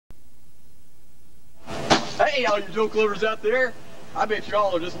Hey, all you joke lovers out there. I bet you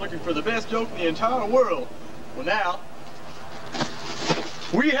all are just looking for the best joke in the entire world. Well, now,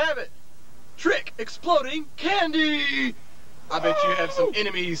 we have it. Trick exploding candy. I bet you have some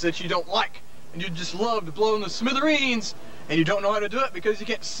enemies that you don't like, and you just love to blow in the smithereens, and you don't know how to do it because you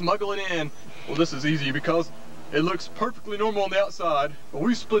can't smuggle it in. Well, this is easy because it looks perfectly normal on the outside, but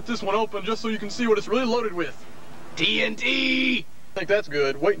we split this one open just so you can see what it's really loaded with. TNT! I think that's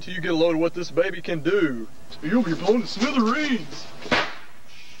good. Wait until you get a load of what this baby can do. You'll be blown to smithereens.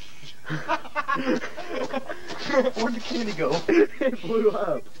 Where'd the candy go? It blew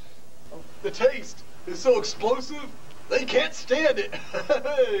up. The taste is so explosive, they can't stand it.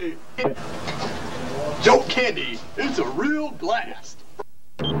 Hey. Joke candy, it's a real blast.